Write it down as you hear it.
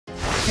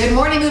Good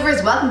morning,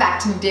 movers. Welcome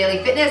back to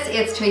Daily Fitness.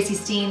 It's Tracy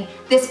Steen.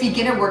 This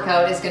beginner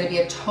workout is going to be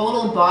a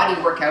total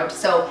body workout.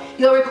 So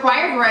you'll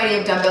require a variety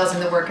of dumbbells in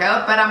the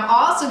workout, but I'm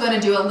also going to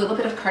do a little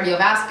bit of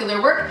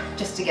cardiovascular work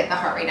just to get the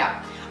heart rate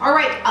up. All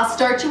right, I'll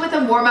start you with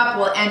a warm-up.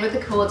 We'll end with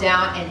a cool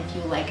down. And if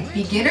you like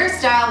beginner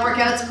style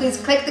workouts, please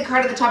click the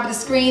card at the top of the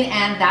screen,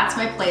 and that's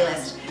my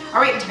playlist.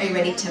 All right, are you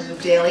ready to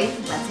move daily?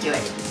 Let's do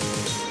it.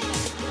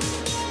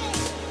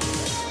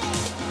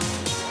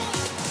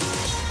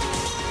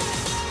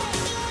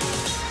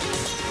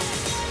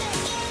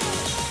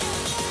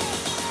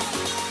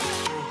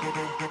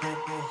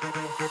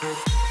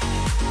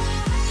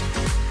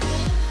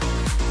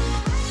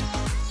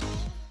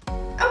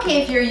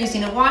 Okay, if you're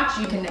using a watch,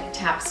 you can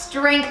tap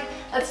strength.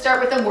 Let's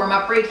start with a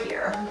warm-up right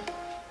here.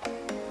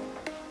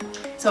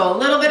 So a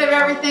little bit of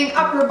everything,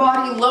 upper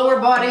body, lower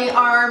body,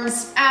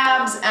 arms,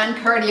 abs, and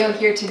cardio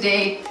here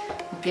today.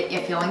 We'll get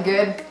you feeling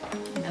good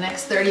in the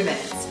next 30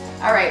 minutes.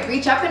 All right,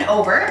 reach up and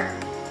over.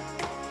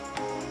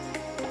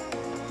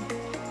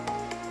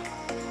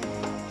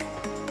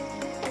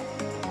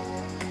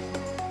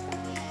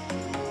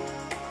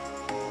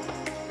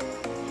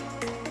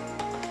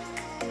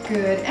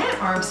 Good, and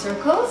arm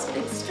circles,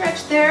 big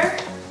stretch there.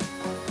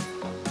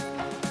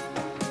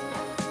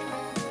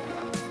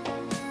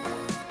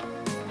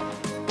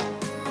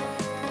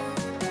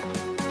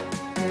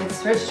 Good,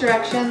 switch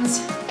directions.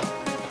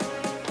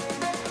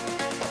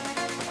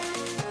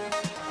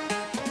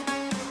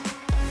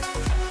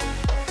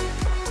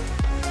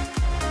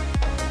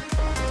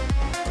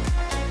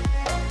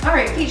 All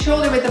right, feet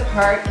shoulder width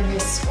apart, and you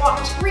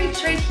squat,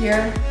 reach right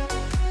here.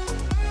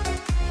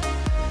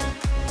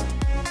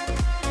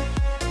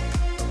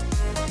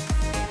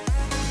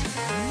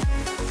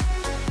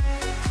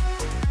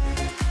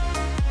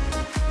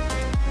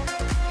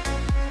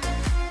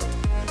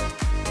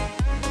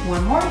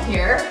 One more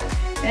here,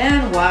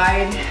 and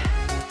wide.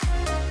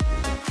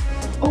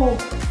 Oh,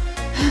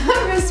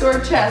 I have a sore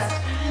chest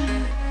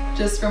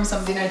just from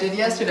something I did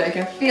yesterday. I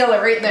can feel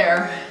it right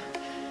there.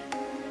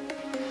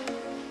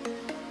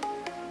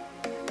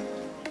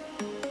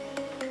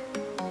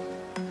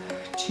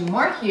 Two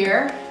more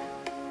here.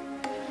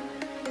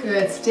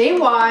 Good, stay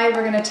wide.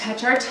 We're gonna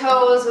touch our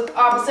toes with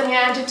opposite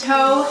hand to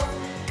toe.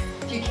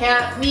 If you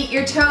can't meet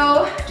your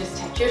toe, just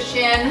touch your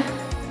shin.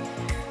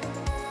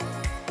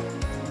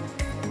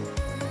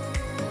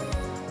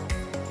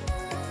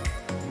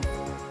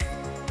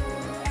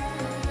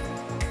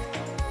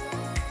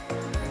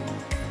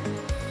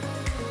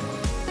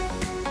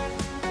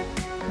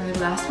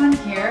 Last one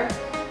here.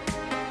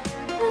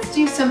 Let's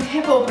do some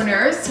hip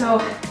openers. So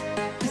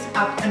just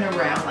up and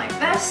around like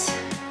this.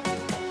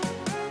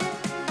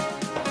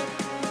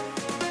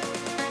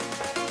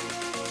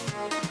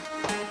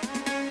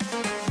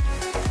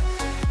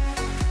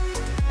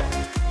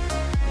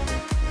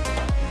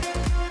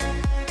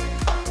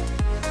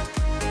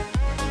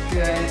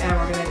 Good, and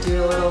we're gonna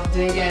do a little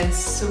dig and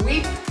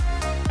sweep.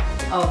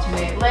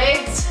 Alternate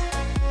legs.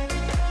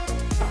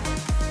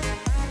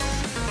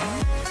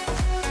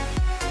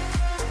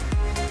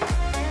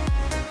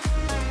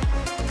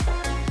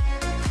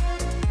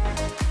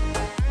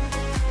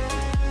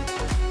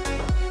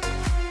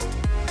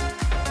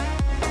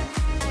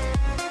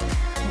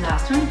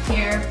 Last one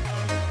here.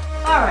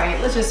 All right,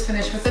 let's just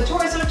finish with the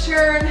torso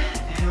turn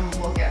and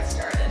we'll get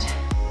started.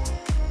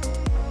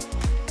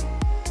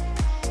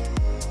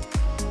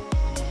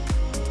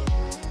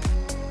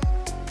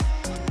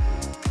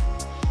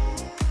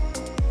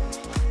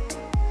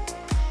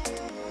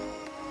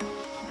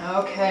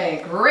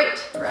 Okay,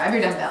 great. Grab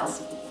your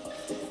dumbbells.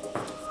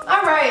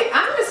 All right,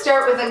 I'm gonna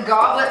start with a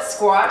goblet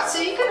squat.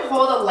 So you can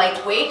hold a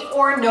light weight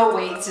or no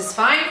weights is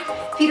fine.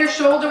 Feet are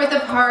shoulder width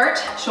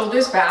apart,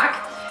 shoulders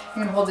back.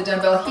 You're gonna hold the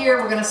dumbbell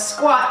here. We're gonna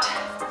squat.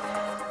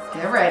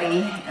 Get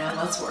ready and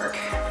let's work.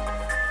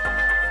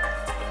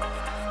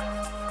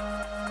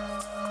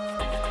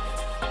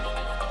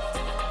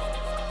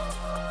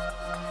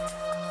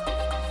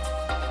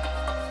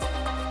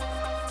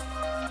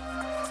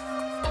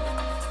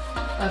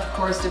 Of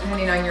course,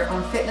 depending on your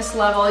own fitness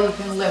level, you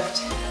can lift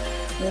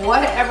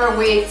whatever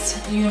weights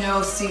you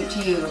know suit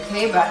you,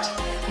 okay? But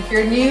if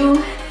you're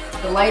new,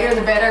 the lighter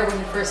the better when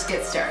you first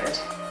get started.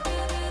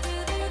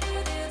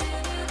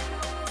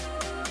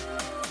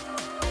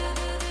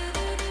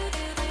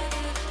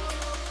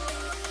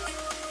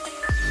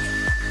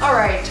 All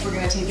right, we're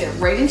gonna take it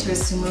right into a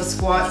sumo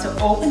squat. So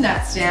open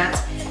that stance.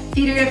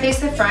 Feet are gonna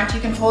face the front.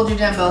 You can hold your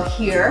dumbbell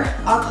here.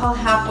 I'll call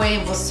halfway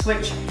and we'll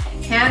switch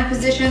hand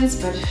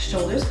positions, but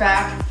shoulders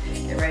back.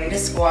 Get ready to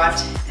squat,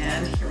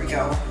 and here we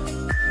go.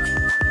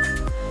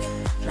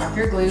 Drop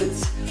your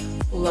glutes,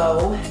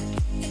 low.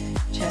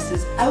 Chest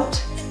is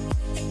out,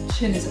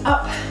 chin is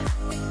up.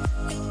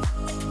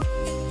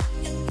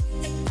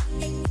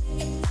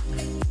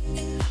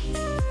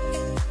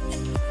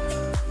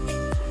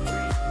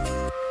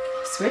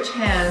 Switch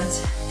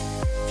hands,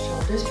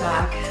 shoulders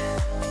back.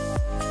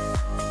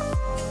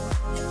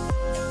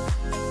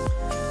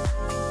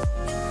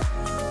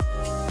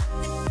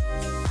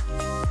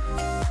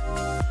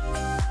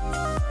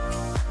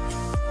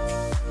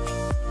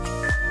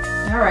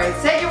 All right,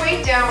 set your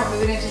weight down. We're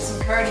moving into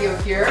some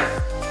cardio here.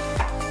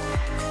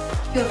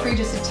 Feel free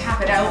just to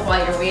tap it out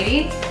while you're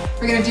waiting.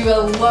 We're gonna do a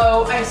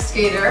low ice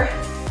skater,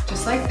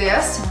 just like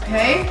this,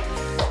 okay?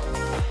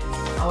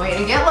 I'll wait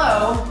to get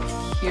low.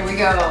 Here we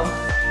go.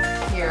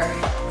 Here.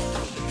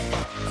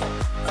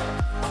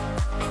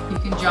 You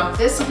can jump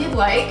this if you'd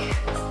like.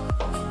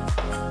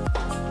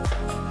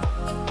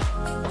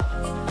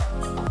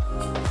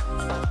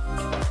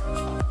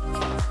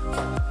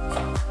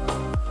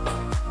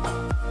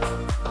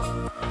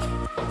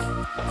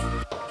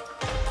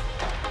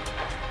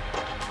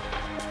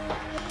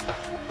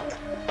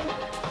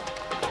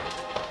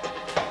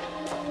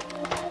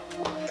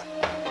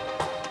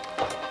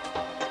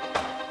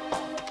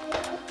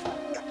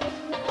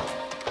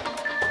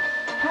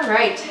 All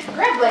right,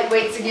 grab light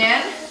weights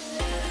again.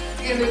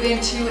 We're gonna move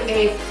into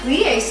a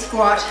plie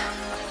squat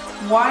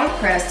wide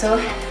press. So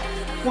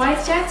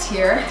wide stance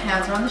here,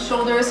 hands are on the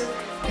shoulders.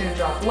 You're gonna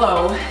drop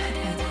low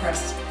and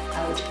press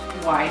out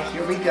wide.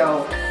 Here we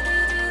go.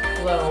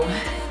 Low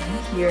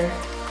and here.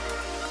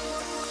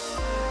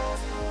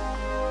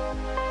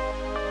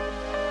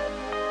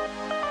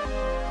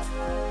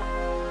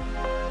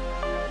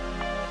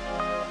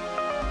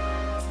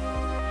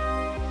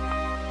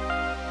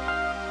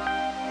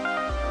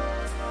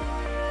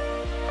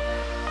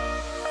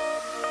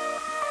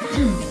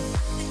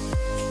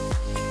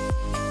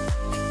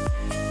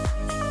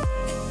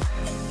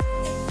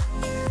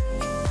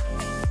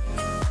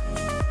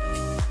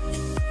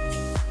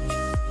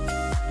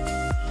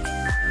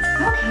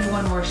 Okay,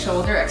 one more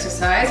shoulder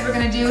exercise. We're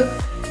gonna do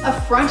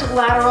a front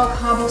lateral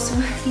combo, so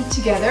feet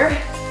together,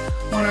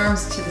 one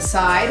arm's to the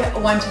side,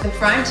 one to the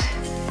front,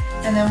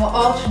 and then we'll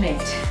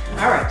alternate.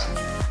 All right,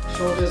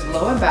 shoulders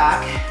low and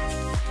back.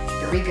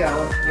 Here we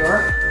go,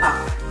 you're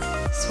up,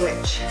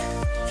 switch.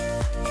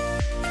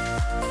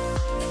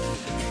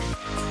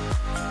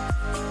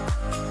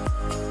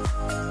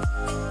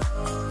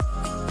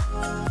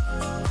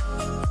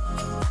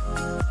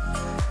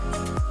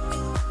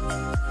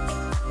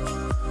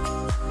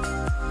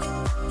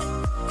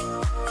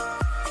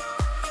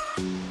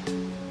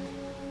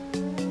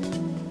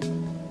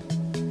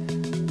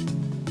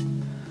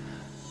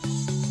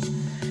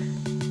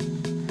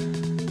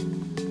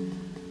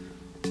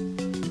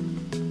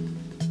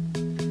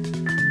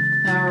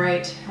 All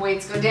right,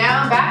 weights go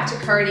down, back to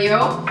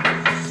cardio.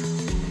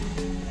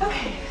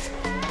 Okay,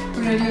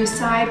 we're gonna do a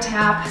side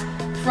tap,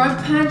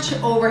 front punch,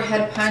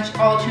 overhead punch,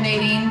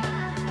 alternating.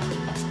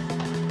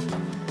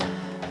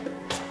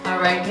 All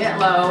right, get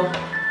low,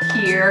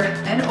 here,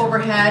 and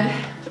overhead.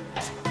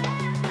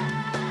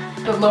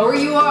 The lower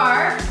you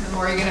are, the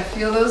more you're gonna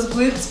feel those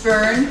glutes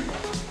burn.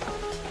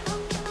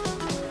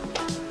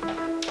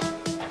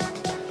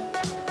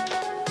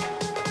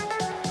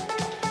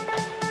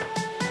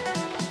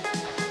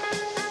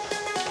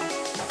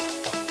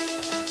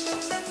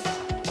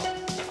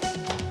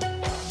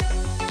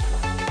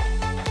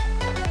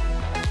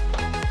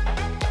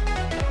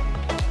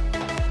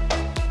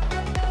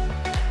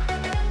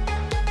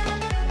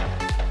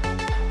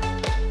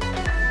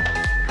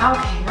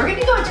 Okay, we're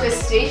gonna go into a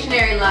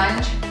stationary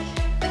lunge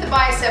with a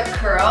bicep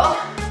curl.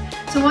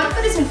 So one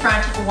foot is in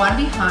front, one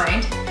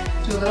behind.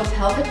 Do a little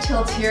pelvic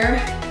tilt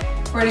here.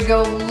 We're gonna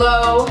go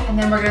low, and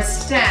then we're gonna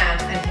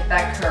stand and hit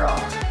that curl.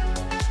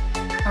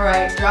 All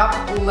right, drop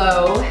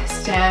low,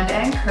 stand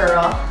and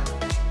curl.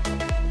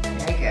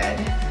 Very good.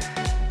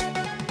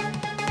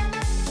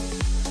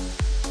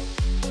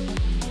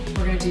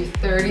 We're gonna do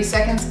 30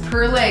 seconds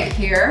per leg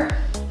here.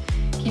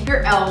 Keep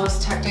your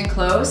elbows tucked in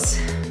close.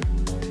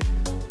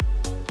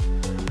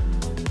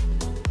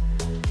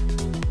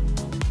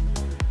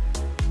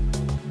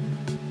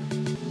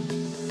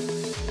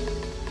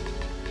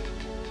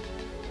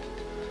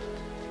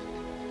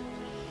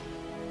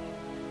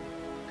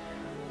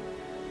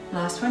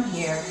 Last one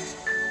here.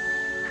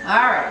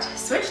 All right,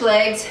 switch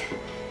legs.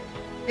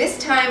 This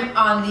time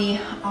on the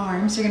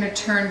arms, you're gonna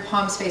turn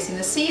palms facing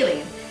the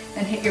ceiling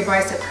and hit your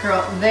bicep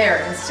curl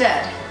there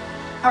instead.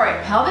 All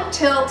right, pelvic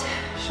tilt,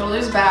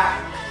 shoulders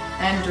back,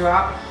 and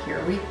drop.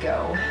 Here we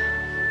go.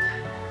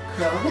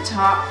 Curl at the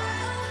top.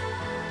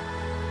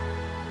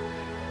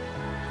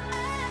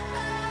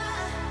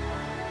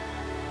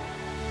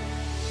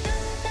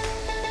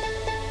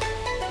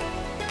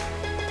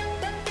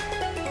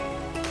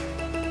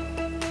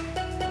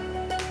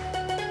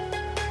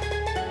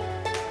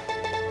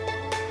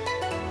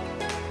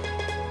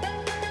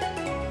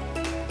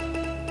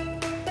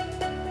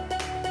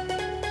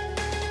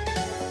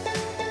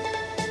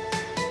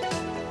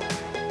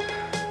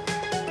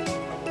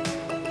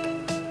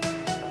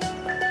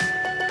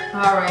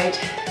 All right,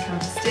 come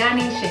to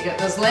standing, shake out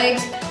those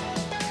legs.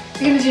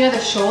 You're gonna do another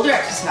shoulder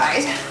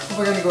exercise.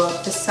 We're gonna go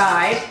up the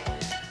side,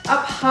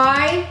 up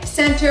high,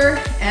 center,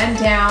 and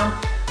down.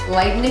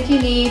 Lighten if you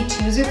need,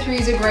 2s or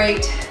 3s are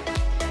great.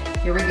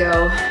 Here we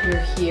go, you're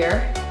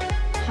here,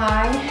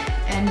 high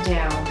and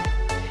down.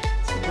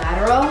 So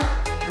lateral,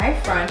 high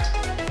front,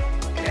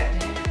 good.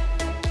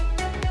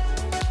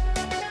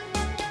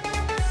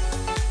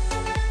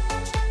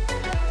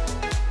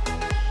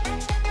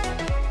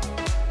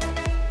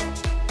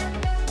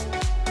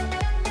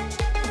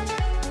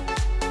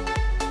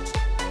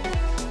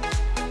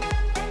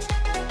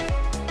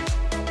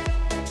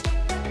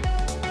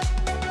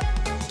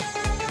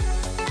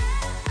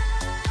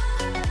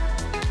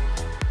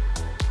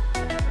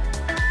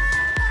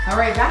 All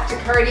right, back to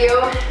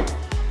cardio.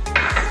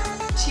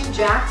 2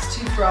 jacks,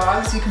 2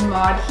 frogs. You can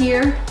mod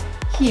here,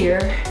 here,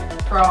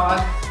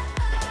 frog,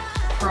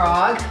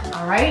 frog.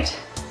 All right.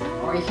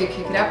 Or you could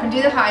kick it up and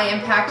do the high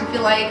impact if you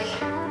like.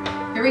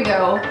 Here we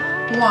go.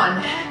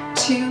 1,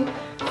 2,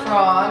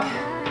 frog,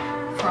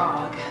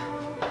 frog.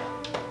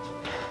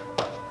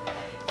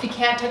 If you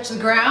can't touch the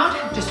ground,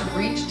 just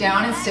reach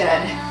down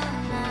instead.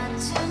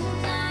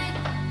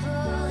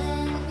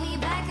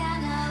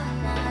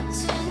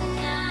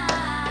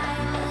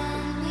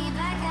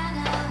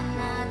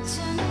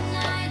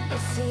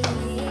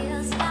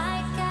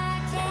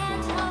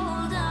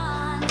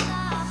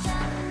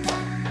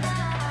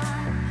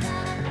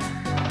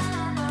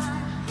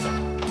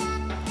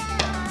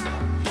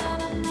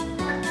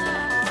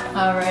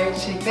 All right,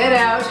 shake that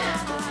out.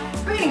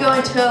 We're gonna go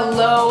into a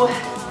low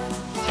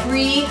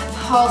 3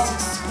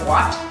 pulse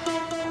squat.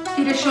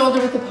 Feet are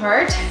shoulder width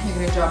apart. You're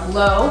gonna drop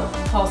low,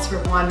 pulse for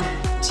 1,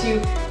 2,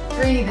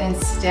 3, then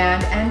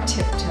stand and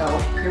tiptoe.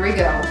 Here we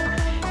go.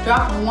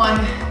 Drop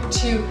 1,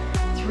 2,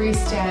 3,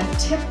 stand,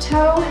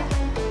 tiptoe.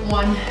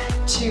 1,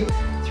 2,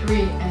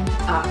 3, and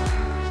up.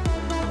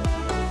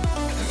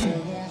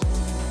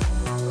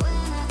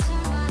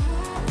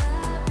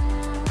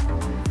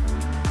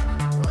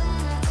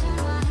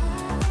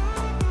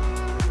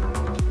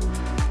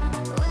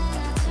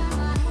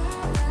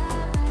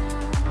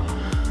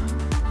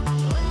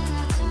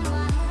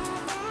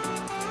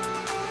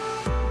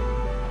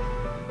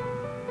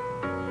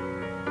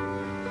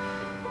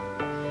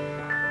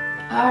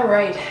 All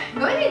right,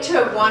 going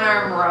into a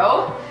 1-arm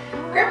row.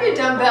 Grab your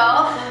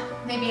dumbbell,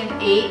 maybe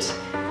an 8,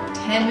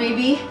 10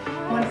 maybe.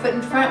 1 foot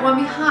in front, 1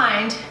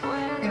 behind.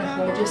 You're gonna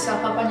hold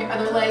yourself up on your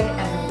other leg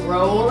and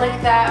roll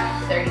like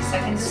that, 30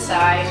 seconds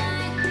aside.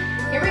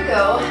 Here we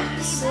go,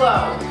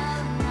 slow.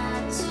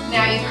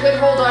 Now you could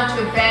hold on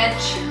to a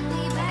bench,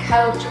 a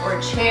couch, or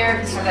a chair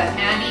if you have that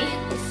handy.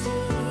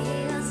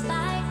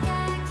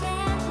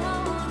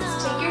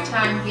 Just take your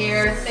time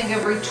here. Think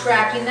of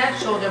retracting that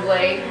shoulder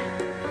blade.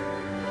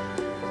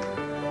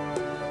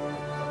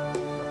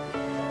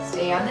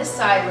 Stay on this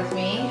side with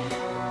me.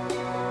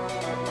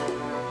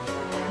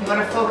 You want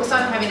to focus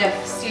on having a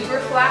super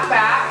flat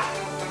back.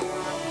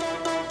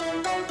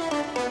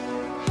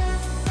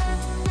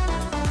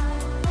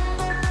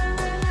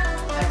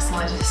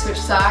 Excellent. Switch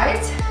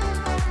sides.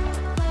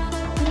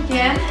 And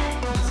again,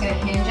 you're just going to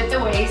hinge at the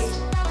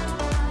waist.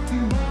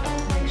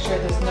 Make sure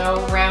there's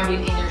no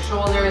rounding in your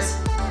shoulders.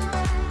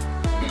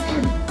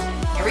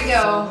 Here we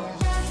go.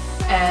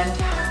 And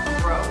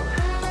row.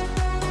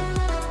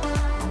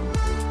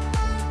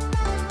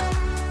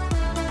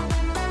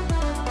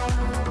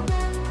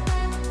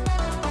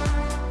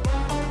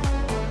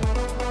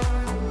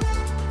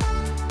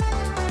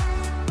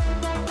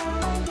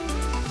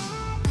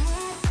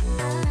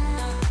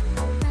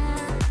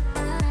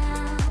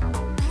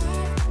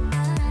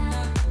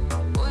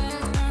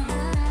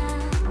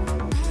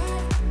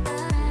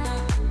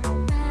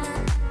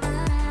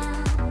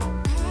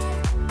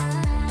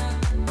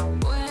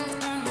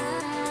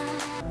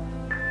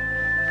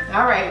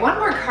 All right, 1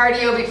 more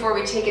cardio before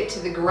we take it to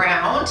the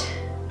ground.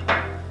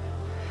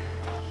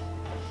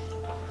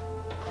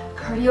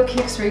 Cardio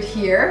kicks right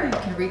here. You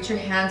can reach your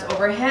hands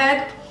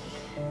overhead.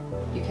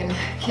 You can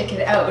kick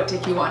it out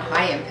if you want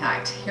high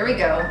impact. Here we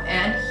go,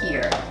 and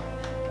here.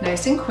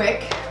 Nice and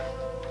quick.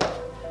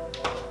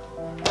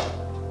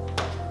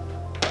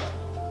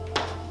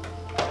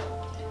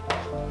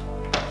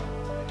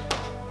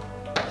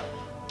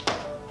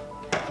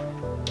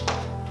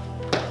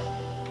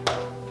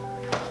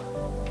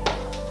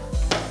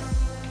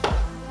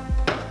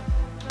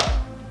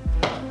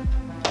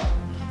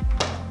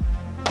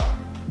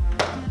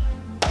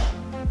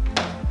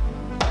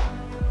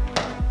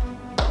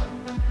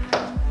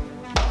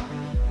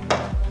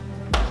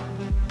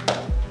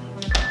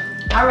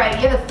 All right,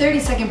 you have a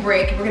 30-second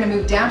break. We're gonna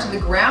move down to the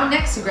ground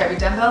next, so grab your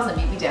dumbbells and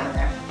meet me down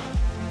there.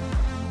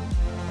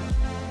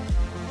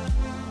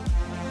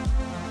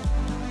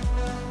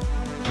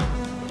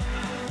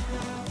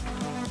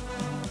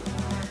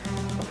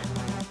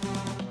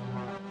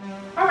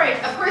 All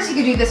right, of course you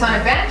could do this on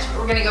a bench, but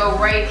we're gonna go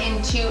right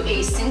into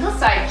a single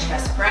side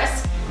chest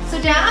press.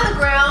 So down on the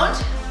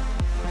ground,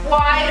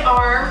 wide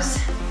arms.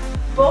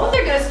 Both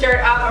are gonna start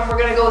up and we're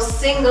gonna go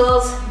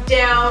singles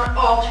down,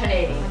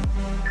 alternating.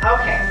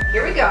 Okay,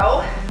 here we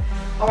go.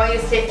 I want you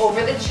to stay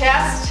over the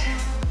chest,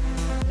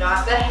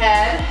 not the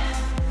head.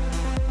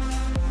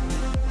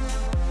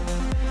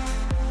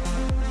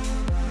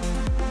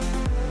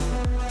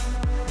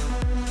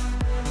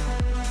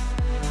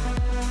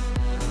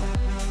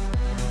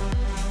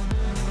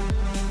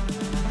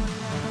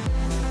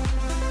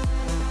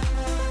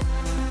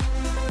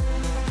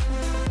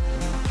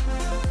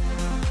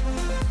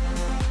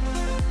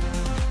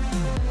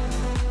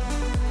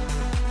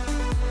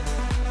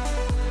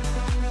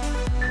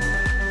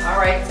 All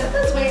right, set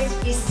those weights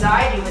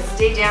beside you and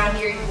stay down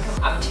here. You can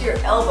come up to your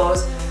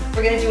elbows.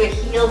 We're gonna do a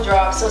heel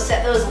drop, so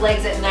set those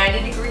legs at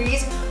 90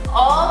 degrees,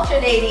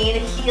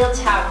 alternating heel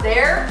tap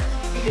there.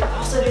 You can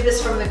also do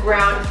this from the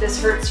ground if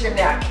this hurts your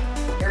neck.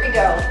 Here we we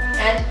go.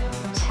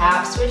 And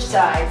tap, switch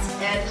sides,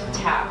 and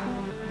tap.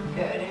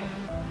 Good.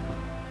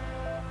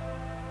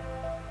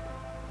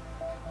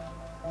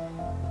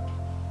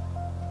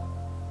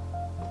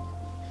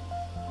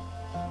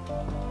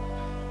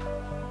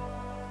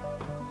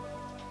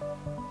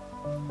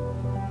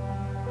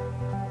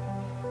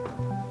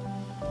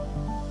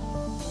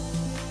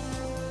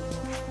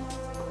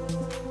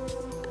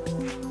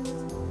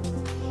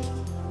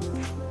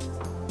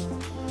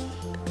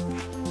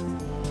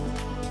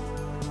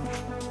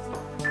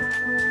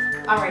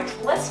 All right,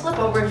 let's flip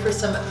over for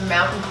some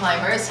mountain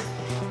climbers.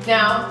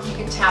 Now, you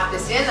can tap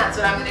this in, that's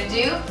what I'm gonna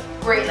do.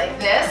 Right like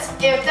this.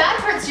 If that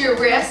hurts your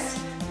wrists,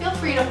 feel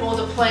free to hold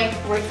a plank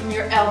right from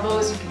your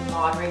elbows. You can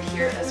mod right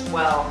here as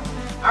well.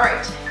 All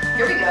right,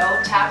 here we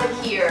go. Tap it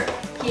here,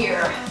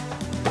 here.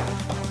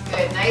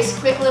 Good, nice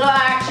quick little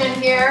action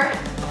here.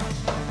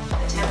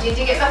 Attempting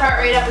to get the heart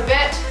rate up a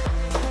bit.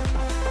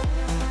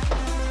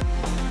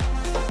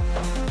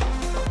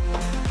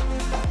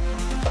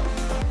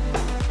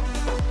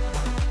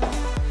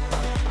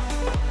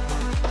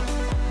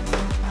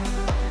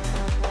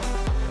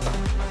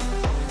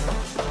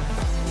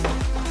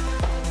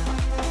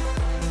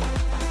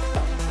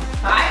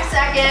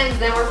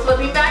 Then we're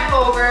flipping back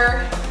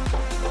over.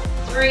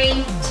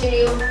 3,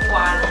 2,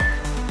 1.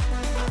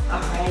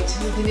 All right,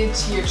 moving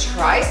into your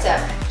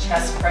tricep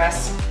chest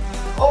press.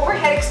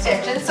 Overhead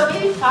extension, so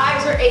maybe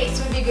 5s or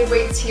 8s would be good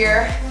weights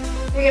here.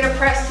 You're gonna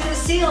press to the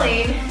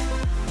ceiling,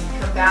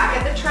 come back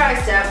at the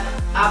tricep,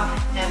 up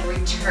and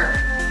return.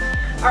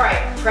 All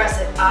right, press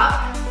it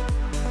up,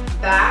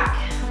 back,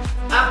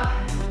 up,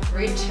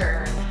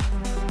 return.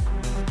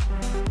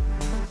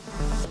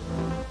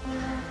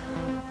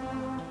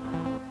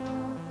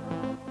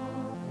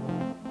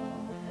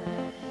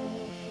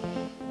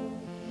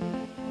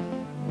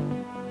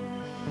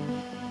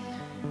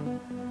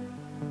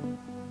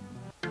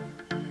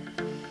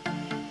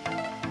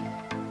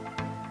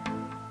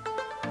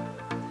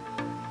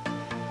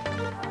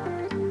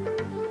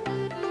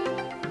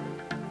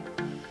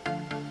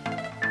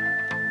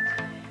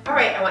 All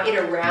right, I want you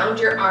to round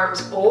your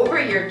arms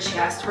over your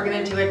chest. We're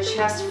gonna do a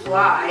chest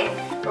fly,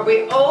 where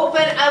we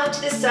open out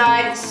to the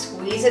side,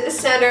 squeeze at the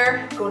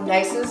center, go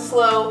nice and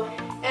slow,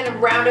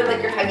 and round it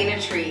like you're hugging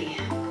a tree.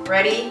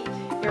 Ready?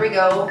 Here we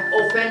go.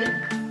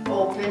 Open,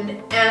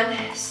 open,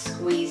 and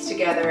squeeze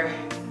together.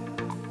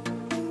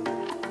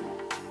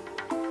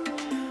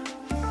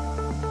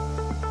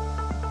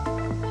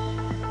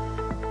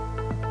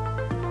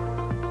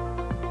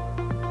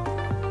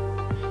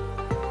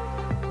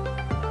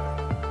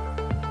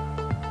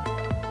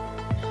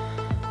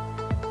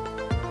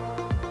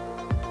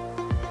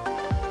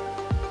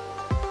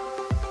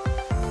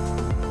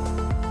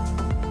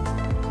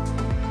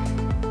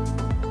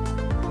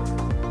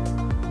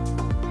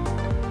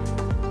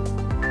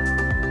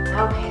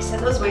 Okay, set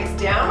those weights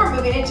down. We're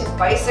moving into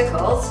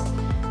bicycles.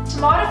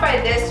 To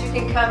modify this, you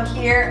can come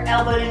here,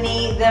 elbow to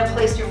knee, then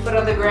place your foot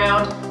on the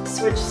ground,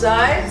 switch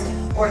sides,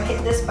 or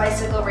hit this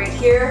bicycle right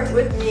here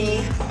with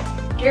me.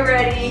 Get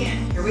ready,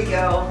 here we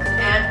go.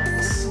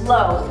 And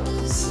slow,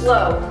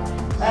 slow,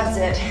 that's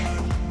it.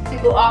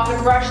 People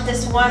often rush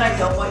this one. I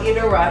don't want you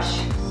to rush.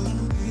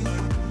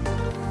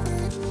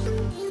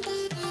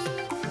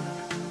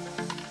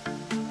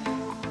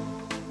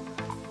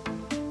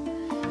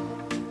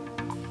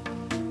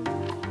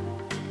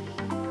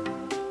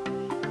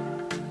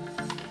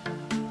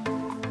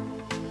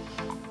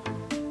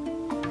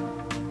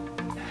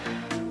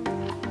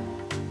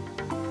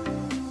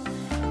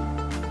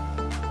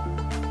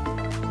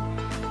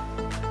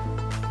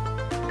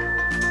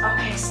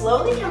 Okay,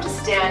 slowly come to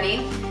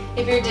standing.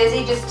 If you're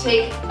dizzy, just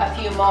take a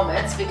few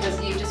moments because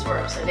you just were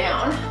upside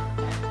down.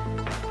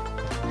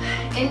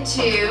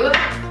 Into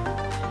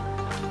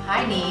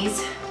high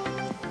knees.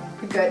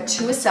 Good,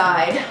 2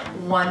 aside.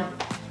 1,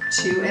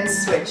 2, and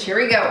switch. Here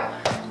we go.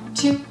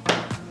 2,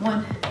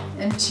 1,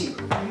 and 2.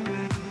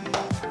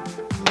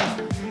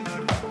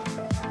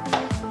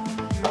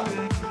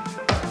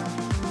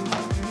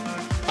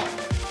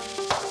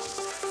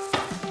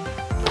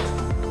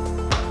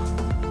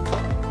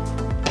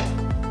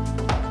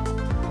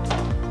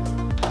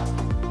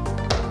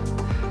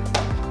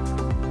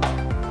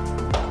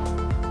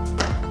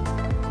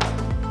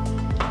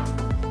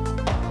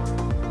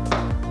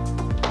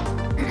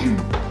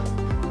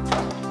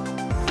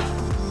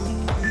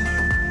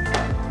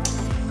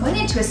 Going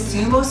into a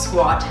sumo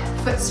squat,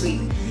 foot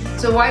sweep.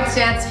 So wide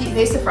stance, feet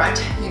face the front.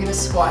 You're gonna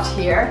squat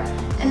here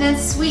and then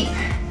sweep.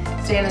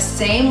 Stay on the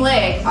same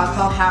leg, I'll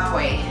call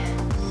halfway.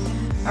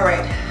 All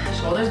right,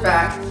 shoulders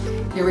back.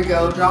 Here we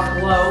go,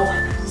 drop low,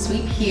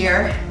 sweep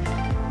here.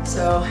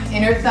 So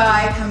inner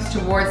thigh comes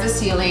towards the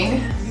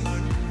ceiling.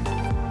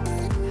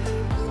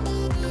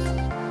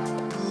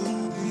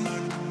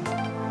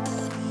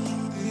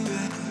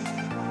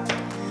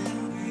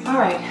 All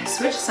right,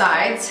 switch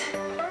sides.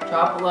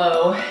 Drop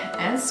low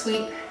and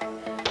sweep.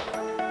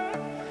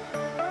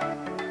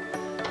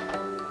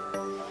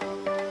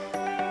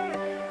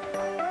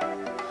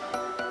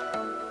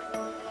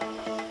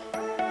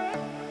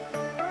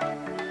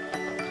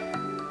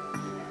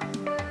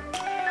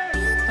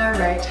 All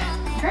right,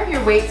 grab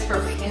your weights for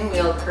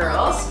pinwheel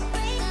curls.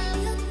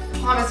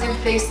 Palm is gonna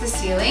face the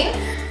ceiling.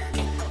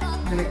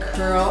 I'm gonna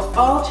curl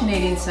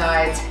alternating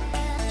sides,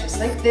 just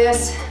like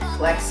this,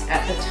 flex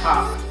at the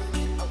top.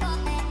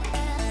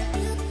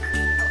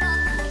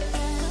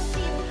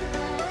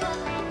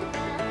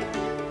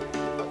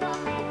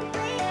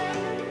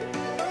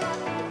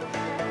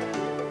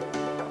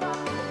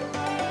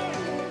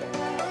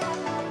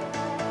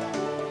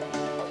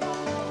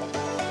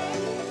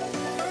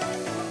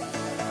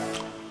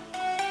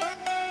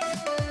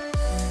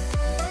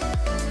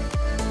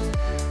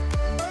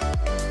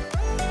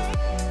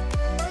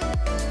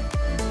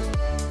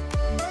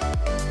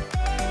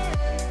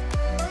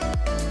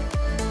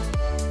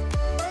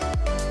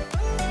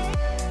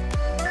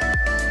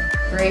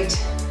 Great.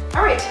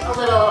 All right, a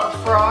little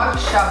frog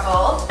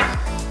shuffle.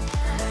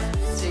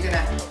 So you're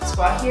gonna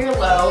squat here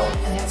low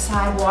and then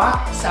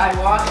sidewalk,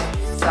 sidewalk,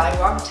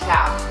 sidewalk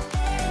tap.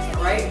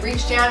 All right,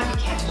 reach down if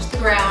you can't touch the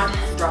ground,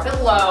 drop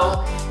it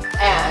low,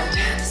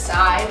 and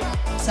side,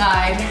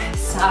 side,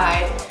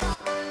 side,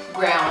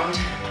 ground.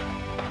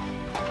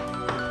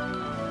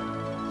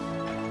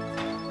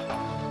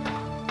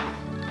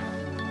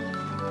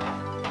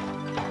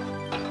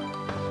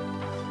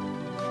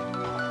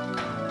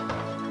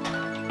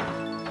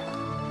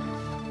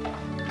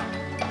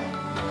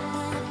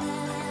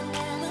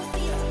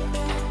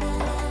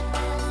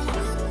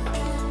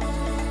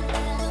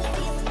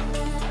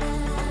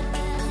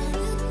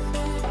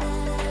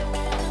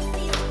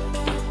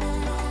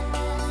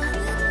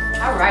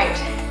 All right,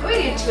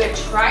 going into a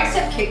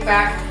tricep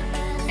kickback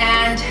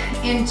and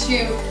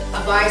into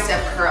a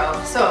bicep curl.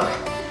 So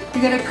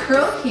you're gonna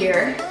curl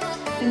here,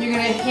 then you're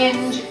gonna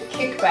hinge,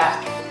 kick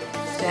back.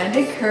 Stand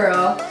and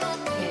curl,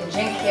 hinge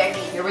and kick.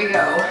 Here we go.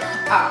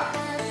 Up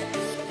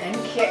and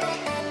kick,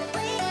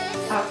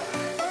 up,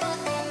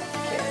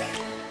 kick.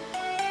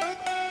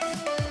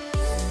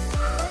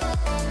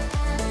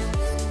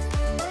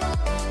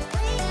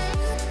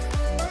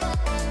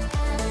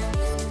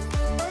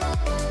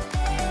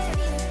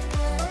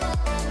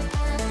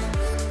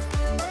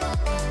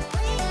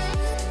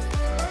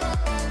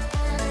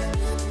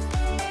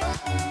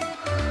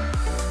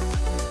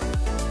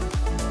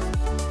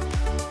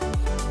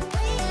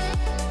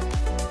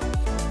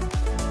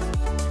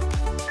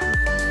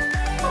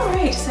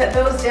 Set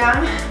those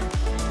down.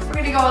 We're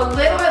gonna go a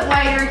little bit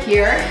lighter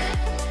here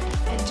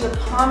and do a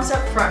palms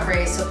up front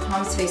raise, so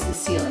palms face the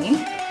ceiling.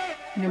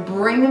 I'm gonna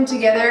bring them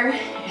together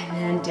and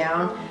then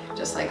down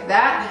just like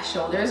that,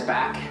 shoulders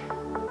back.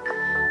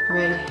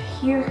 Right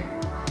here,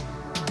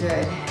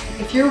 good.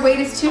 If your weight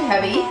is too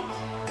heavy,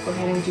 go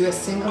ahead and do a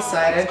single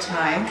side at a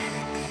time.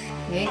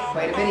 Okay,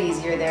 quite a bit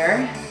easier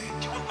there.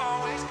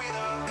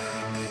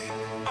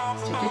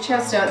 Stick your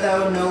chest out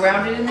though, no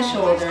rounded in the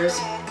shoulders.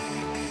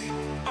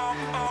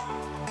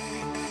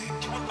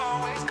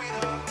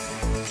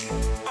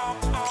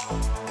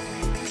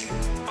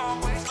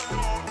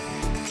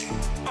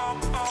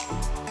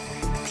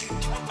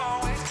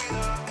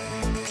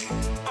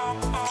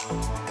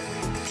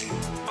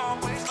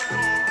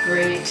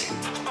 Great.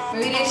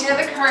 Moving into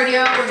the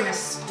cardio, we're gonna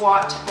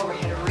squat,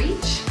 overhead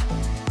reach.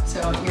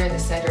 So you're in the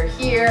center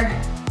here,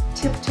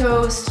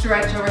 tiptoe,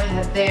 stretch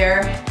overhead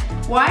there.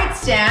 Wide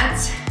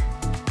stance.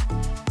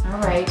 All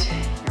right,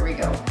 here we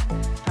go.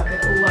 Drop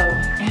it low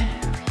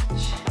and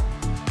reach.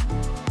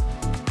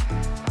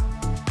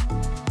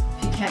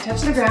 If you can't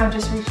touch the ground,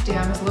 just reach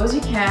down as low as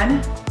you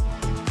can.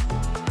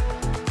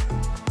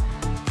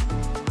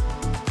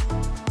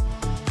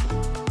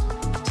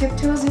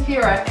 Tiptoes if you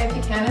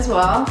can as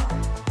well.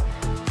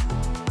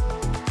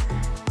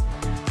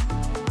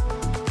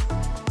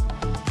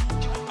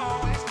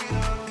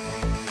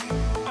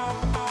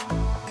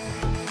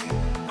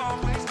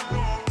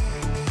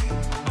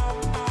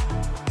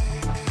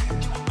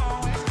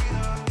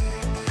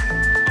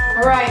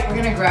 All right, we're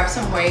gonna grab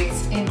some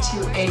weights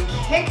into a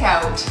kick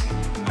out.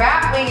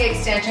 Back wing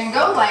extension,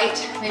 go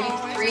light, maybe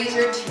 3s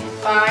or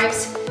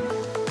 5s.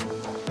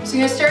 So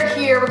you're gonna start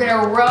here, we're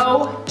gonna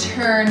row,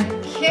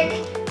 turn,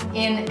 kick,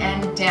 in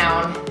and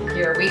down.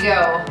 Here we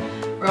go.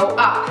 Row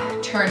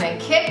up, turn and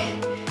kick,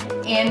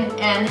 in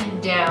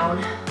and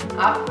down.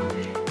 Up,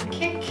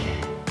 kick,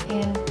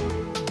 in,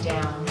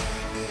 down.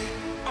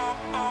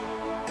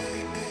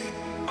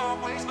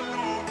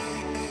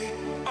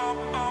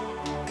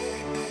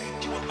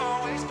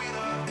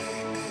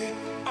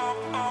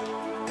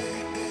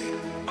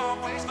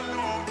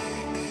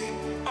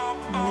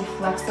 Really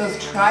flex those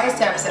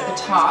triceps at the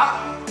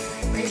top.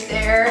 Right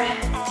there.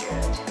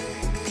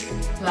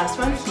 Good. Last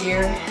one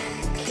here.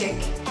 Kick,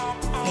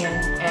 in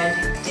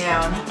and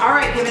down. All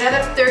right, give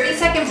another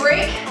 30-second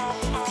break.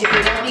 If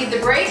you don't need the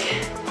break,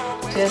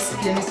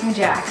 just give me some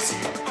jacks.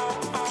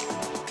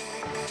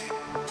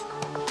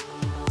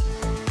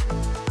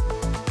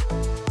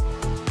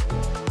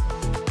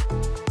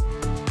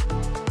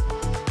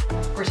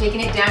 We're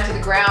taking it down to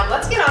the ground.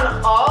 Let's get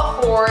on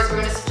all fours.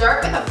 We're gonna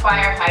start with a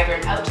fire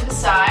hydrant out to the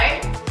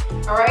side.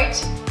 All right,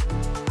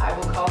 I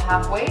will call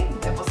halfway,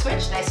 then we'll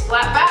switch. Nice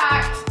flat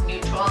back,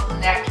 neutral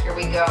neck, here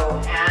we go,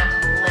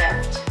 and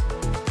lift.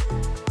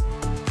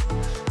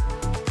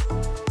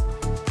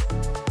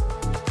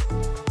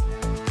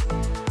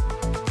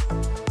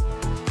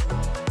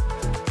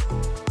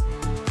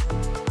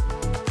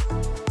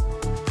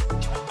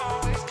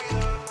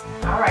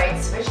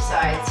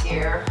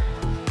 here.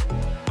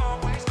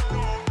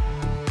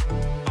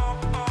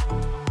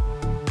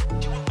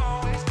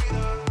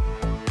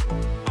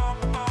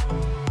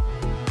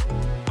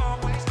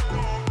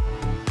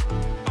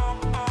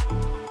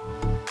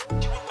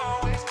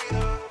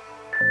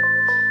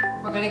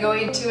 We're going to go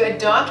into a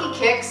donkey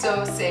kick,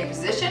 so same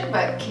position,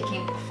 but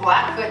kicking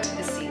flat foot to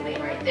the ceiling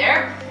right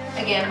there.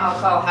 Again, I'll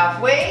call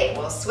halfway,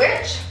 we'll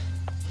switch,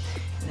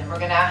 and then we're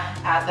going to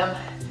add them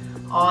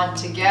on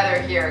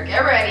together here.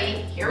 Get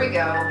ready, here we go,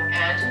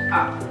 and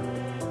up.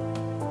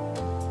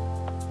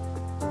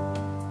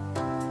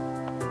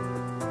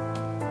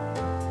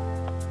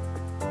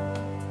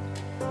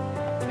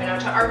 Try now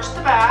to arch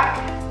the back.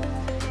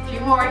 A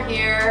few more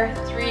here.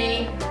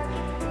 3,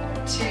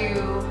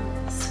 2,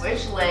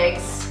 switch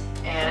legs,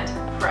 and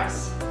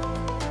press.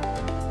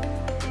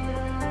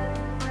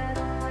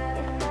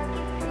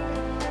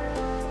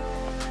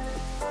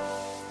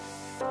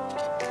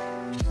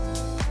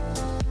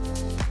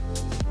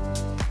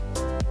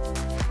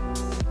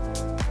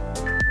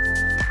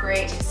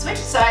 Great. Switch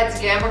sides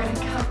again. We're going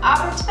to come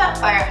up into that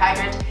fire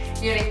hydrant.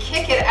 You're going to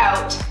kick it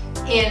out,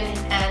 in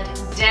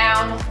and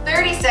down.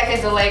 30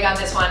 seconds a leg on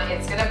this one.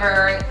 It's going to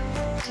burn.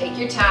 Take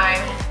your time.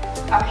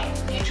 Okay,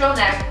 neutral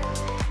neck.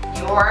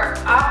 You're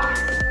up,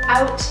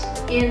 out,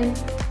 in,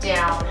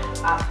 down.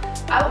 Up,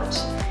 out,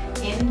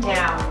 in,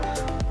 down.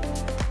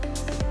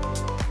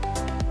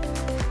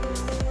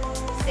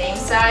 Same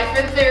side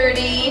for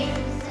 30.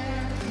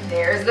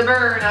 There's the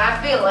burn. I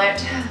feel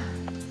it.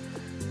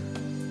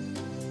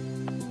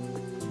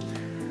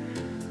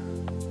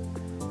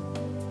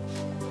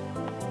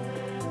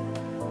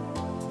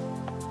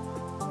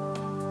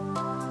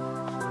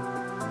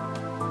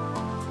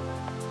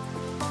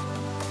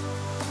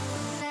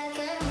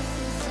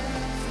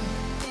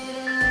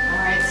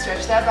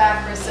 Stretch that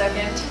back for a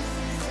second.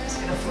 Just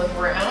gonna flip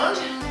around.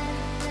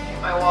 Hit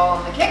my wall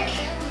on the kick.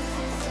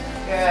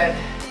 Good.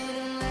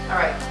 All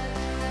right,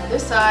 other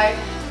side,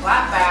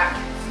 flat back.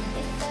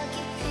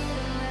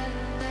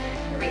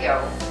 Here we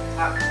go.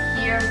 Up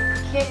here,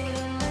 kick,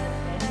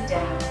 and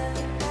down.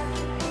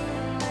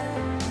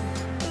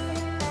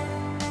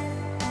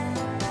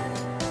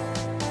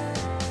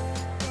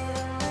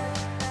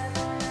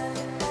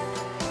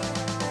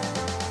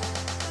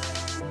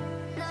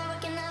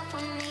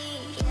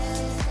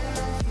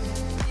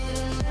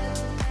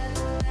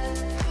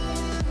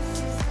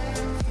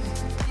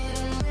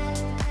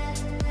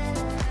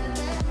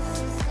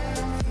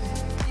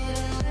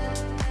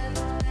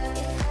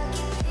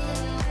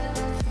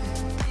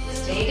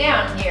 Stay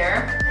down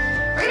here.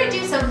 We're going to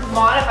do some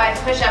modified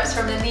push-ups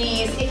from the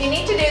knees. If you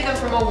need to do them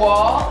from a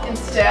wall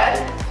instead,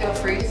 feel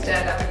free to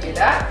stand up and do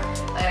that.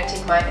 I'm going to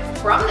take mine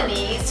from the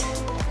knees.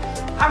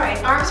 All right,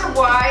 arms are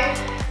wide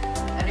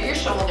under your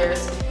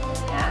shoulders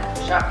and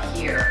push up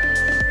here.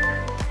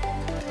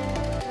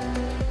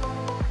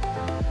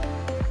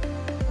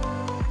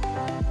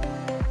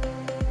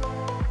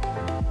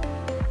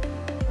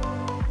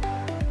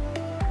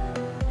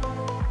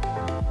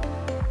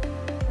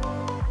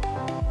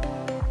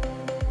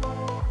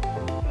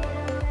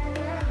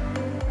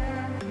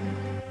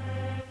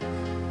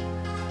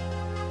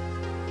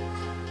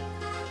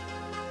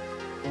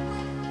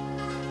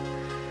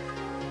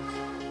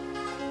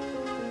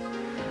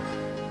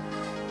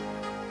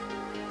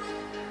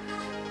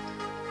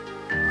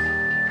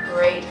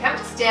 Great, come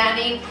to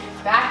standing,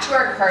 back to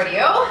our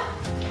cardio.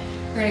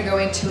 We're gonna go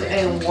into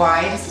a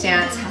wide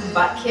stance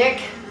butt kick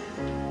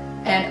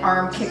and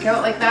arm kick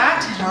out like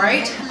that. All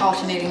right,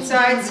 alternating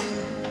sides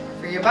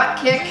for your butt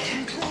kick.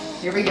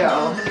 Here we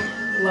go,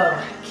 low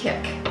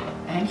kick,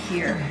 and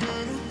here,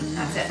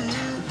 that's it.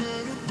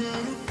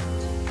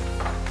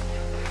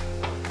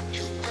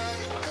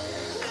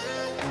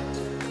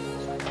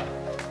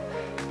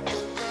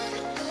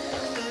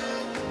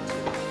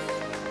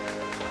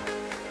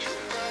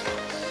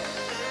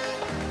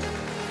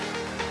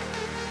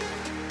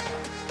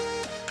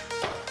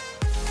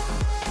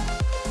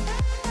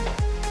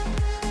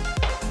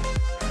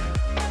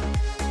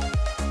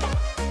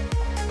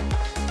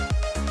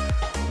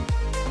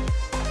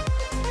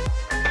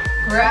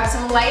 Grab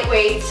some light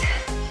weights.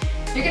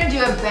 You're gonna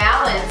do a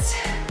balance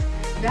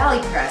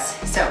valley press.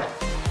 So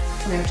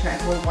we're gonna try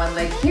and hold one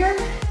leg here,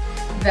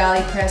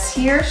 valley press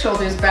here,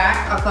 shoulders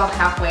back. I'll go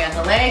halfway on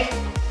the leg,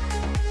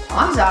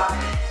 palms up,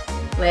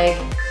 leg,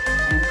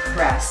 and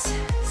press.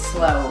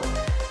 Slow,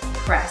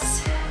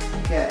 press,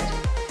 good.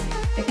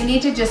 If you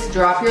need to just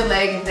drop your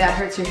leg, if that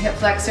hurts your hip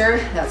flexor,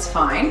 that's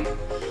fine.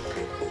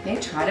 Okay,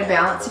 try to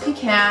balance if you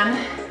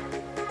can.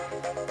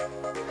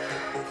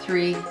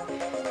 3,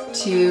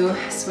 2,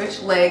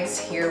 switch legs,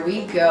 here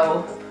we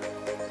go.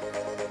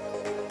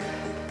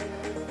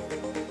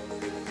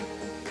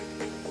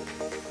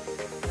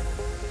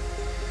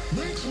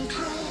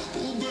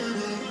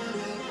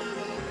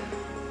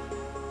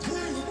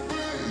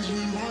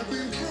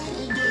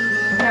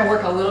 We're gonna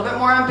work a little bit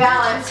more on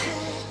balance.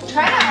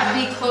 Try to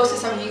be close to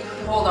something you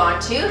can hold on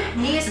to.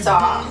 Knees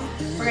soft.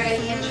 We're gonna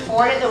hinge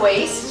forward at the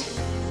waist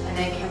and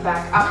then come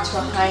back up to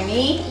a high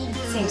knee.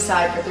 Same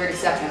side for 30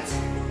 seconds.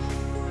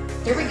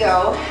 Here we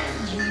go.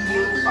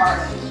 You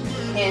are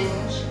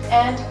hinged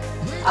and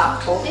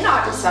up, holding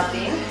on to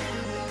something.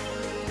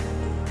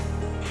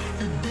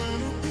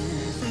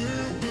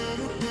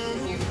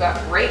 You've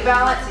got great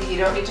balance, so you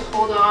don't need to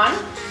hold on.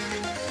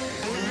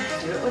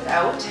 Do it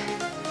without.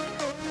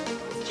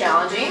 It's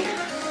challenging.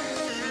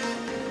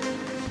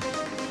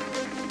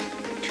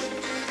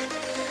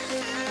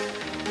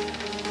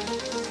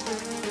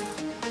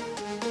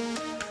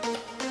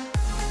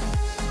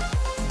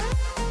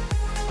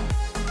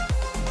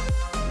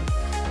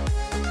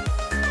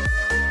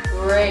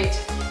 Great.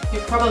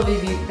 You'd probably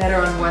be better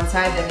on one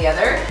side than the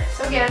other.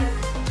 So again,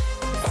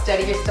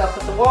 steady yourself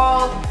with the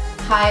wall,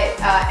 high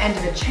end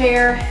of a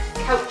chair,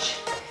 couch.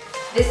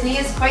 This knee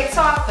is quite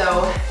soft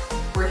though.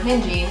 We're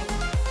hinging.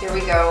 Here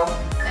we go.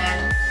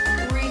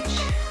 And reach.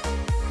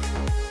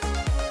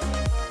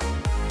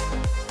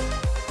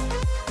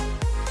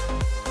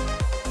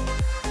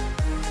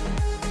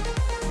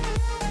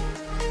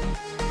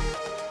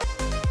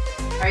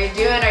 How are you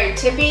doing? Are you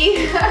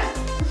tippy?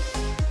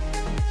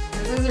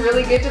 This is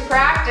really good to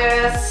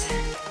practice.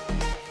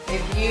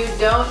 If you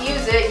don't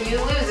use it, you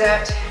lose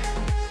it.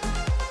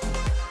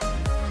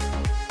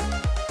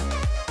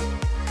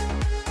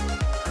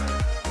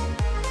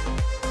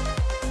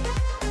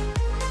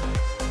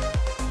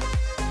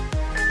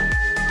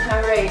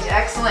 All right,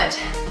 excellent.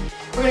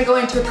 We're gonna go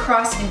into a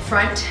cross in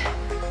front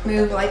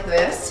move like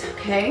this,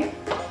 okay?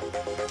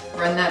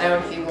 Run that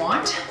out if you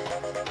want.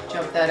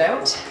 Jump that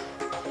out.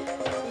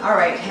 All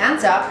right,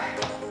 hands up.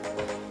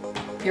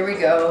 Here we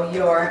go.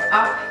 You're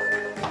up,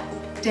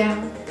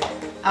 down,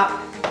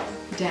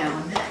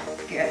 down.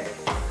 Good.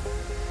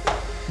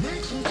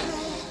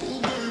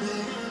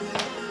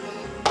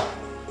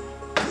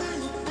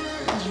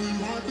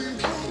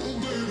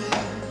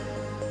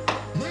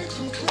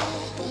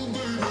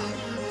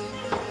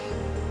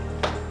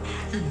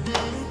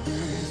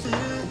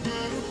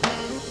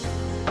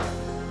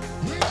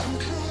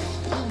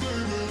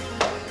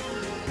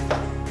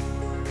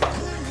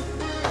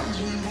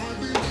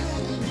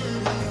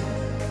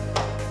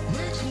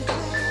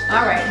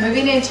 All right,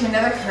 moving into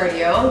another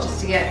cardio, just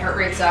to get heart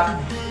rates up.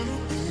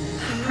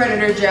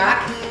 Predator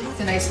jack, it's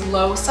a nice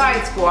low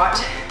side squat.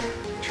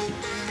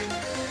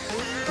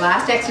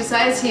 Last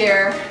exercise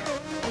here.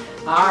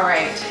 All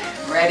right,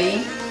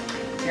 ready?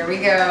 Here we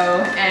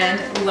go,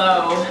 and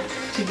low,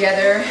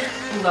 together,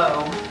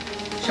 low.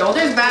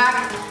 Shoulders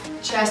back,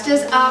 chest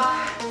is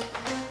up.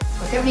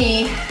 Look at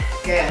me,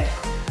 good.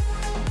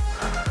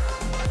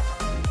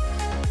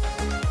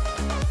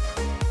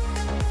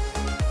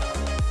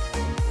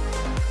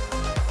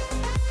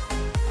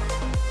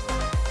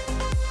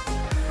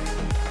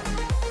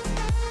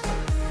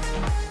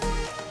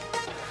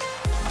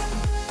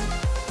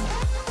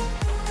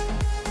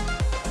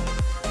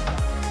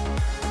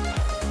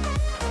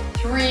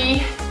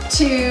 Three,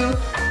 two,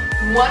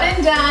 one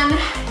and done.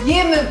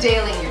 You move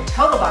daily in your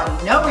total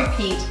body, no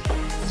repeat,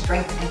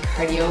 strength and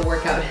cardio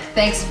workout.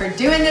 Thanks for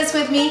doing this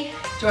with me.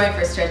 Join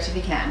for a stretch if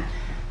you can.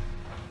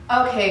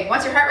 Okay,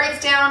 once your heart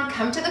rate's down,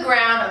 come to the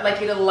ground. I'd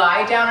like you to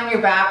lie down on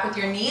your back with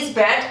your knees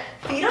bent,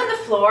 feet on the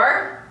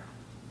floor,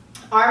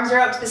 arms are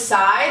out to the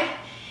side,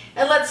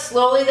 and let's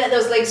slowly let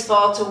those legs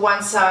fall to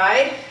one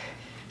side.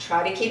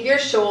 Try to keep your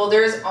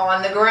shoulders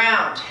on the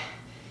ground.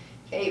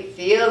 Okay,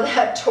 feel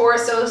that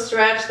torso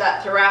stretch,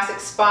 that thoracic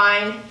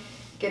spine.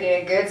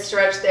 Getting a good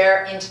stretch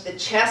there into the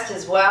chest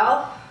as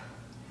well.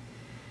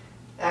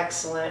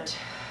 Excellent.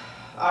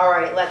 All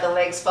right, let the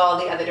legs fall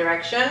the other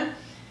direction.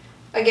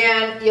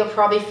 Again, you'll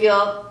probably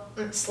feel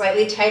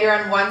slightly tighter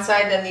on one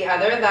side than the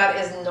other. That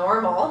is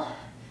normal,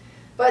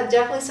 but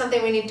definitely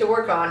something we need to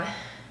work on.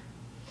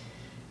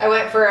 I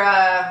went for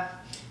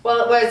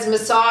well, it was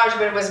massage,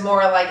 but it was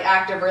more like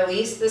active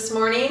release this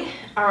morning.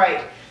 All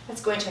right. Let's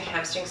go into a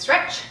hamstring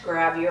stretch.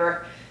 Grab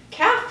your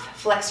calf,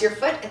 flex your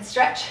foot and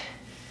stretch.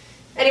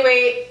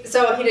 Anyway,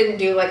 so he didn't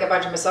do like a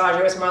bunch of massage.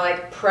 It was more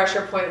like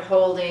pressure point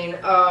holding.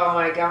 Oh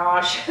my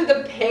gosh,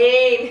 the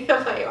pain in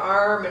my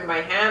arm and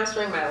my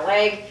hamstring, my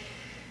leg.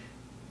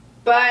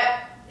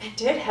 But it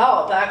did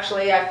help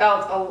actually. I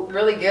felt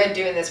really good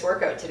doing this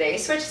workout today.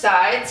 Switch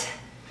sides.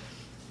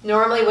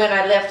 Normally when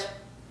I lift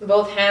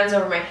both hands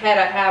over my head,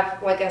 I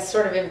have like a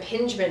sort of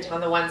impingement on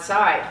the one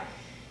side.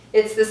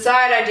 It's the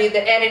side I do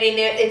the editing,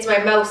 it's my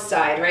mouse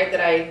side, right,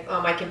 that I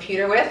on my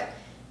computer with.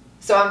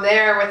 So I'm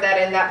there with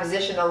that in that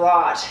position a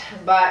lot.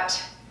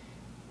 But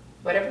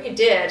whatever you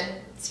did,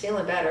 it's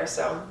feeling better,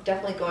 so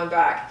definitely going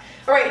back.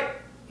 All right,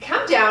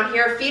 come down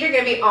here. Feet are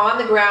gonna be on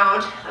the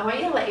ground. I want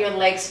you to let your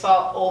legs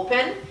fall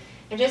open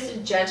and just a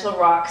gentle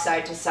rock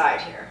side to side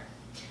here.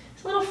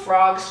 It's a little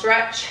frog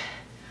stretch,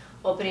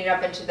 opening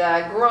up into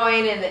the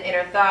groin and the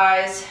inner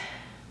thighs.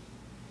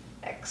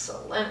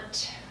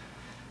 Excellent.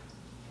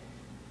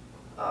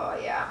 Oh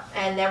yeah,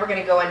 and then we're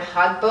gonna go and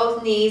hug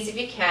both knees if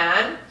you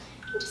can.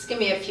 And just give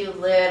me a few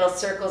little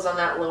circles on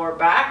that lower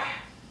back.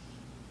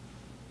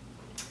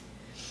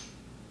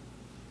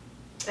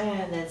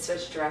 And then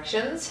switch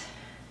directions.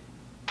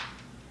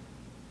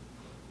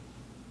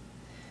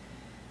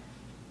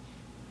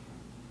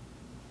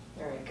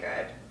 Very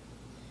good.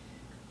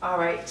 All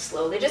right,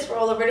 slowly just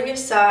roll over to your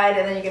side,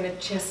 and then you're gonna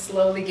just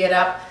slowly get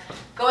up.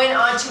 Going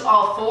on to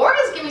all fours,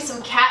 give me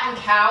some cat and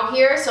cow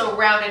here. So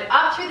round it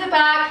up through the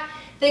back.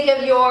 Think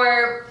of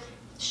your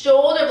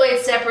shoulder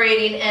blades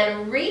separating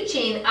and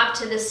reaching up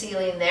to the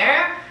ceiling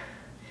there.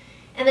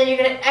 And then you're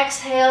gonna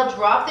exhale,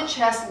 drop the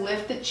chest,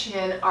 lift the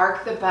chin,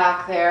 arc the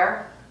back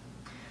there.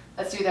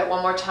 Let's do that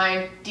one more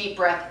time. Deep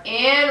breath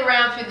in,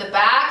 round through the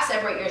back,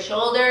 separate your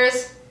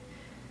shoulders.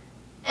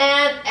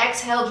 And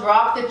exhale,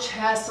 drop the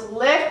chest,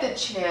 lift the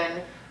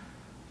chin.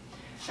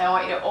 Now I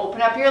want you to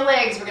open up your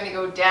legs. We're gonna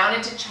go down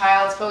into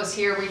child's pose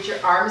here. Reach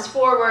your arms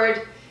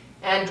forward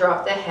and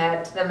drop the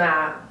head to the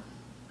mat.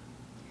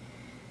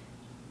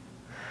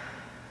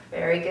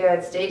 Very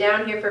good. Stay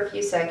down here for a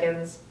few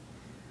seconds.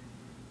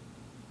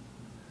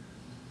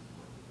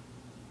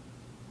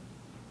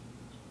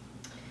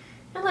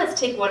 And let's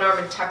take one arm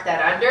and tuck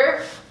that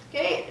under.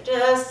 Okay,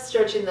 just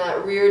stretching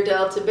that rear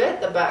delta bit,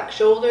 the back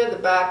shoulder, the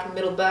back,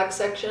 middle back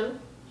section.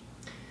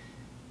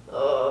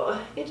 Oh,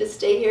 you just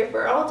stay here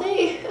for all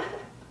day.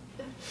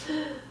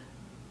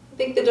 I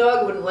think the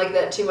dog wouldn't like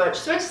that too much.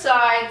 Switch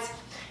sides,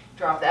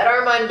 drop that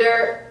arm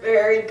under.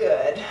 Very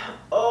good.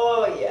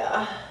 Oh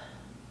yeah.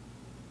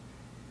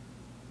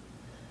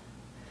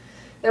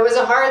 That was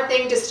a hard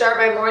thing to start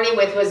my morning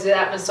with, was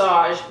that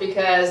massage,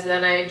 because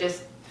then I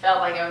just felt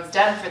like I was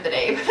done for the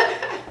day.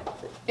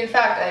 In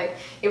fact,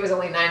 it was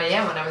only 9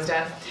 a.m. when I was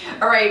done.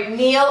 All right,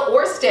 kneel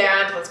or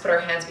stand. Let's put our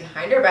hands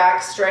behind our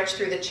back, stretch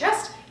through the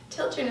chest,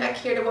 tilt your neck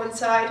here to one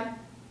side.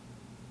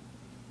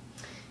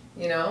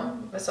 You know,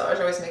 massage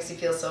always makes you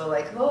feel so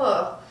like,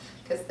 oh,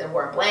 because they're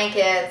warm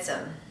blankets.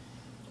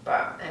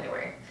 But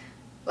anyway,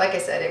 like I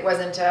said, it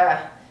wasn't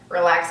a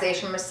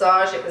relaxation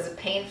massage. It was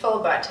painful,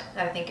 but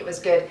I think it was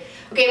good.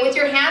 Okay, with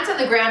your hands on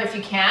the ground, if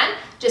you can,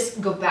 just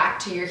go back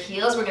to your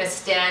heels. We're gonna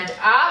stand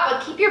up,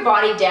 but keep your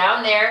body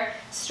down there.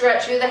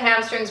 Stretch through the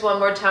hamstrings one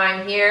more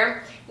time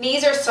here.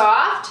 Knees are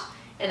soft,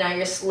 and now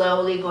you're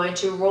slowly going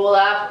to roll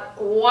up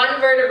one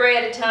vertebrae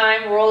at a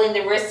time, rolling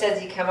the wrists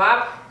as you come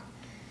up.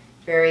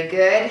 Very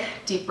good.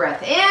 Deep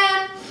breath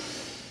in,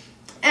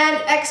 and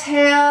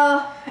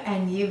exhale,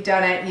 and you've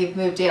done it. You've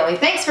moved daily.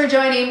 Thanks for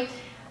joining.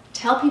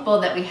 Tell people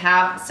that we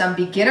have some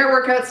beginner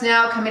workouts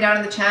now coming out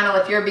on the channel.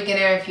 If you're a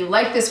beginner, if you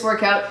like this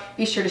workout,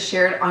 be sure to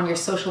share it on your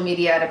social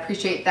media. I'd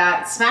appreciate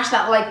that. Smash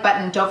that like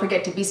button. Don't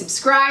forget to be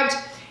subscribed.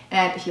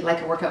 And if you'd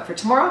like a workout for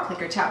tomorrow,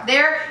 click or tap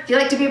there. If you'd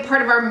like to be a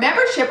part of our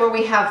membership where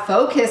we have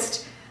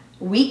focused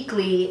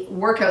weekly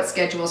workout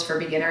schedules for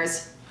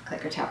beginners,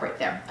 click or tap right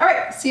there. All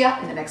right, see ya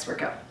in the next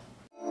workout.